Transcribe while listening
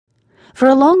For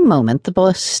a long moment the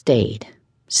boss stayed,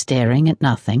 staring at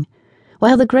nothing,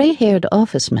 while the gray-haired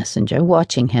office messenger,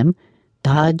 watching him,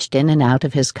 dodged in and out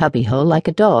of his cubbyhole like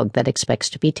a dog that expects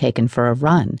to be taken for a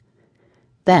run.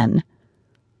 Then,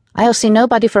 "I'll see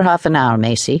nobody for half an hour,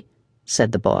 Macy,"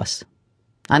 said the boss.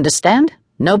 "Understand?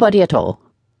 Nobody at all."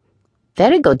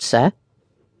 "Very good, sir."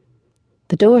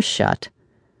 The door shut.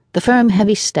 The firm,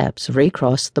 heavy steps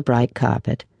recrossed the bright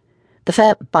carpet. The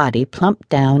fat body plumped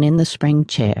down in the spring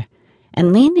chair,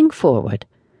 and leaning forward,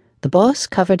 the boss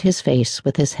covered his face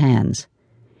with his hands.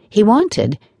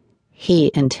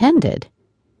 He intended,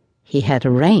 he had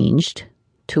arranged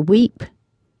to weep.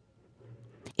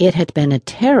 It had been a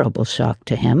terrible shock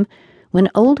to him when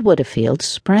old Woodfield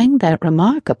sprang that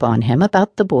remark upon him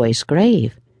about the boy's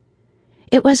grave.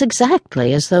 It was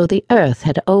exactly as though the earth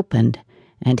had opened,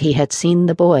 and he had seen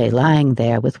the boy lying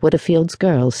there with Woodfield's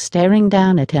girl staring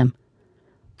down at him.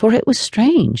 For it was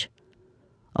strange.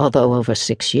 Although over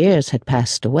 6 years had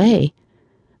passed away,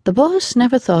 the boss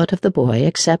never thought of the boy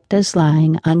except as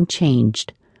lying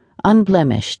unchanged,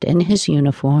 unblemished in his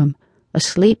uniform,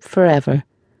 asleep forever.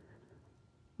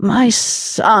 "My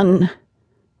son,"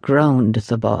 groaned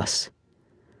the boss.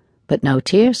 But no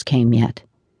tears came yet.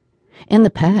 In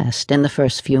the past, in the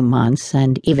first few months,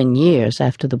 and even years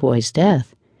after the boy's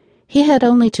death, he had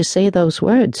only to say those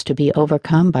words to be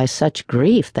overcome by such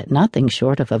grief that nothing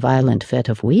short of a violent fit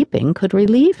of weeping could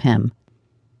relieve him.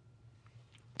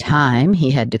 Time,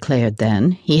 he had declared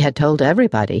then, he had told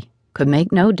everybody, could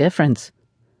make no difference.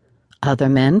 Other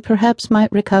men perhaps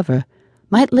might recover,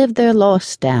 might live their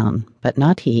loss down, but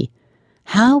not he.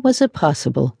 How was it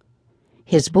possible?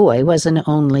 His boy was an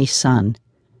only son.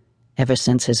 Ever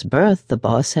since his birth, the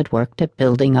boss had worked at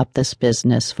building up this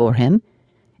business for him.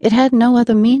 It had no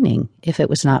other meaning if it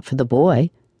was not for the boy.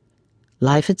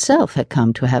 Life itself had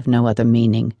come to have no other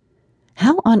meaning.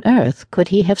 How on earth could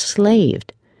he have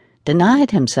slaved,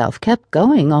 denied himself, kept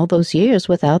going all those years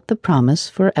without the promise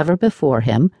forever before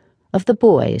him of the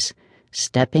boy's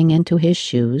stepping into his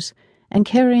shoes and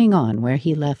carrying on where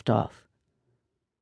he left off?